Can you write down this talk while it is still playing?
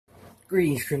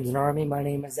Greetings, Crimson Army. My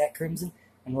name is Zach Crimson,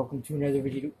 and welcome to another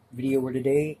video where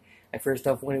today I first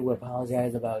off wanted to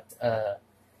apologize about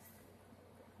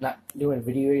not doing a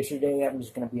video yesterday. I'm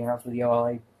just going to be honest with y'all,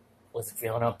 I wasn't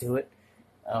feeling up to it.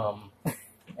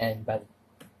 And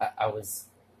I was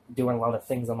doing a lot of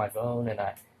things on my phone, and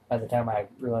by the time I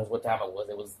realized what time it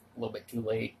was a little bit too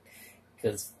late.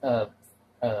 Because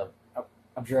I'm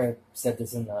sure I said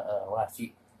this in the last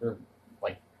few, or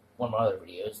like one of my other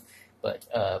videos, but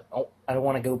I don't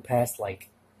want to go past when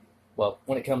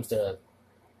it comes to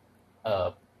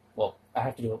I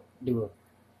have to do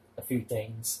a few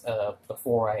things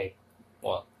before I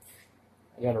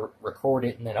gotta record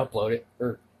it and then upload it,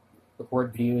 or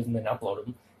record videos and then upload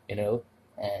them,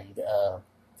 and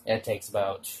it takes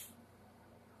about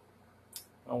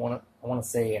I want to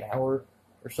say an hour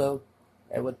or so,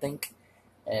 I would think,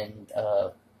 and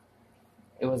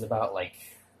it was about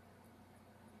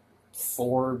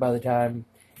 4 by the time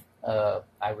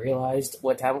I realized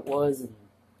what time it was, and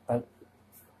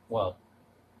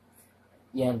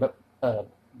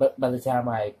but by the time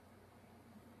I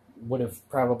would have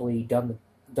probably done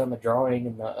the drawing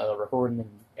and the recording and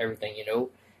everything,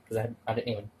 because I didn't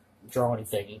even draw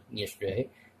anything yesterday.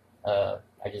 I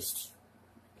just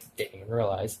didn't even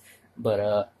realize,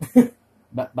 but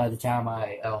but by the time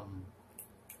I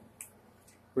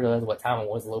realized what time it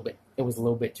was a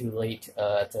little bit too late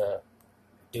to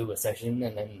do a session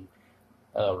and then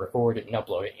record it and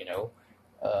upload it. It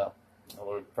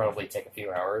would probably take a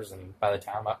few hours, and by the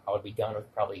time I would be done, it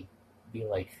would probably be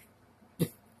I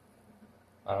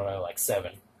don't know,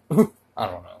 7. I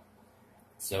don't know.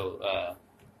 So,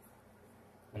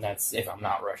 and that's if I'm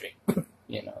not rushing,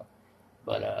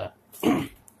 But,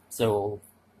 so,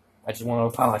 I just want to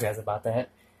apologize about that.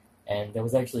 And there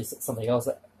was actually something else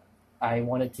that I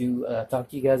wanted to talk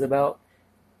to you guys about,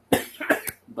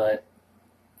 but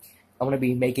I'm going to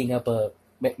be making up a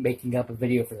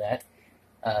video for that,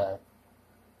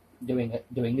 doing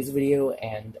this video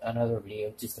and another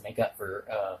video just to make up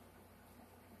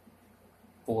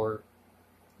for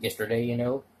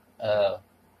yesterday,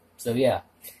 so yeah.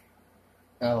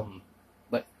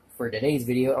 But for today's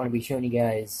video, I'm going to be showing you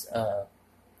guys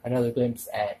another glimpse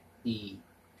at the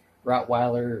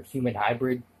Rottweiler human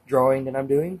hybrid drawing that I'm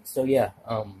doing. So yeah,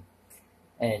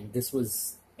 and this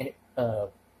was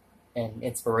an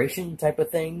inspiration type of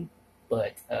thing,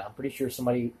 but I'm pretty sure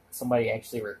somebody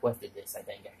actually requested this, I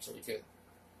think, actually, too.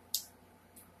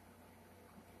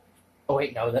 Oh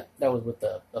wait, no, that was with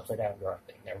the upside down drawing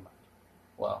thing. Never mind.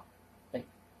 Well,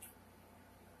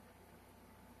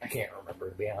 I can't remember,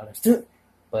 to be honest.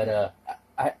 But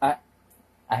I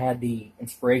had the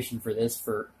inspiration for this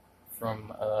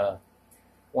from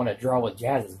one of Draw with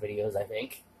Jazz's videos, I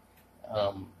think.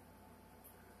 I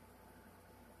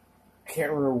can't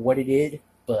remember what he did,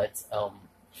 but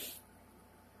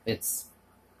it's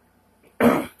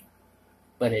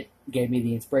but it gave me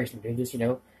the inspiration to do this,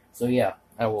 So yeah,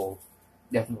 I will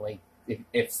definitely,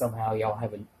 if somehow y'all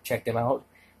haven't checked him out,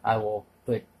 I will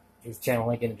put his channel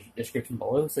link in the description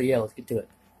below. So yeah, let's get to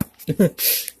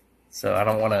it. So I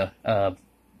don't want to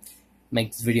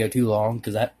make this video too long,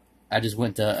 because I just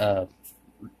went to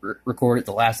record it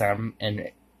the last time,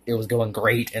 and it was going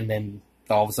great, and then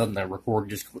all of a sudden the record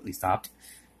just completely stopped.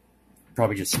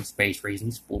 Probably just some space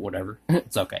reasons, but whatever.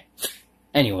 It's okay.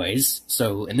 Anyways,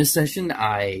 so in this session,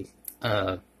 I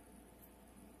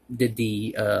did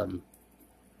the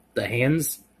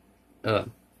hands. I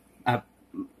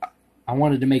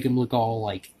wanted to make them look all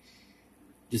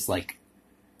just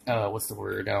what's the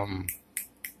word?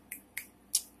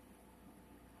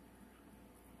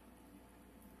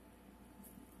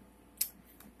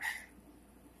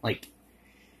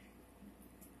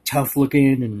 Tough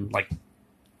looking, and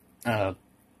can't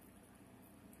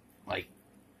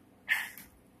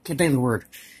think of the word,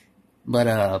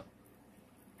 but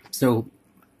so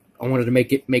I wanted to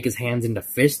make his hands into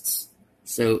fists.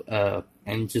 So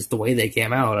and just the way they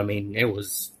came out, I mean,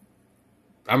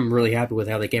 I'm really happy with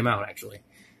how they came out, actually.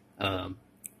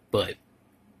 But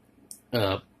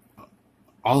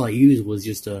all I used was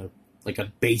just a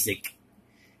basic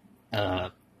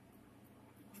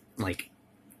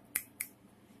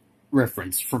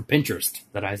reference from Pinterest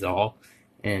that I saw,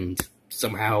 and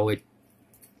somehow it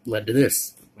led to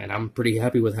this, and I'm pretty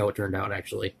happy with how it turned out,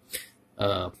 actually.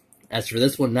 As for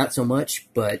this one, not so much,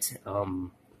 but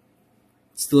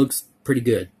still looks pretty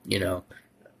good. I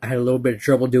had a little bit of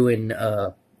trouble doing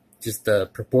just the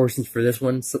proportions for this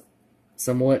one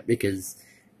somewhat, because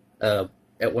at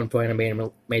one point I made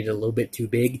it a little bit too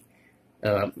big,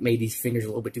 made these fingers a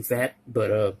little bit too fat,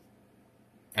 but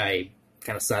I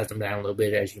kind of sized them down a little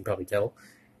bit, as you can probably tell.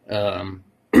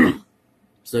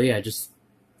 So yeah, just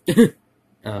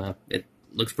It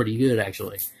looks pretty good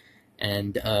actually,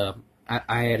 and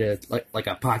I had a like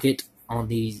a pocket on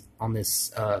these on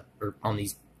this or on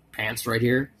these pants right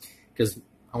here because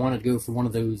I wanted to go for one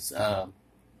of those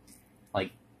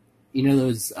like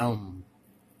those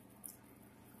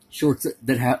shorts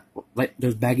that have like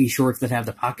those baggy shorts that have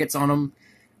the pockets on them.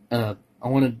 I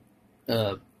wanted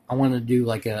to do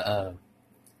like a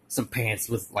some pants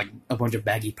with like a bunch of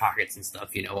baggy pockets and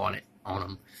stuff, on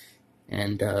them,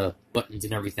 and buttons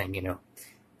and everything,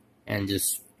 and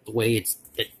just the way it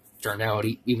turned out,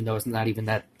 even though it's not even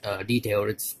that detailed,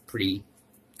 it's pretty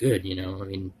good, I mean,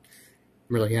 I'm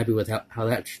really happy with how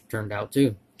that turned out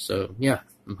too. So yeah,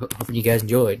 I'm hoping you guys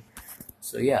enjoyed.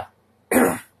 So yeah,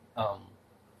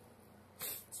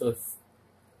 so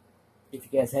if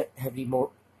you guys have any more,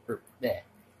 or if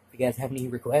you guys have any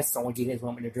requests on what you guys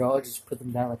want me to draw, just put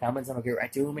them down in the comments and I'll get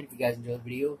right to them. And if you guys enjoyed the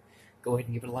video, go ahead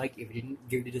and give it a like. If you didn't,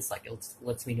 give it a dislike. It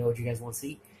lets me know what you guys want to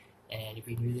see. And if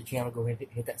you're new to the channel, go ahead and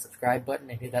hit that subscribe button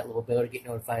and hit that little bell to get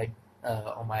notified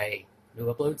on my new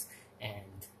uploads.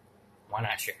 And why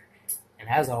not share? And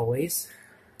as always,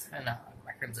 and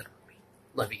my crimson army.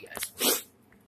 Love you guys.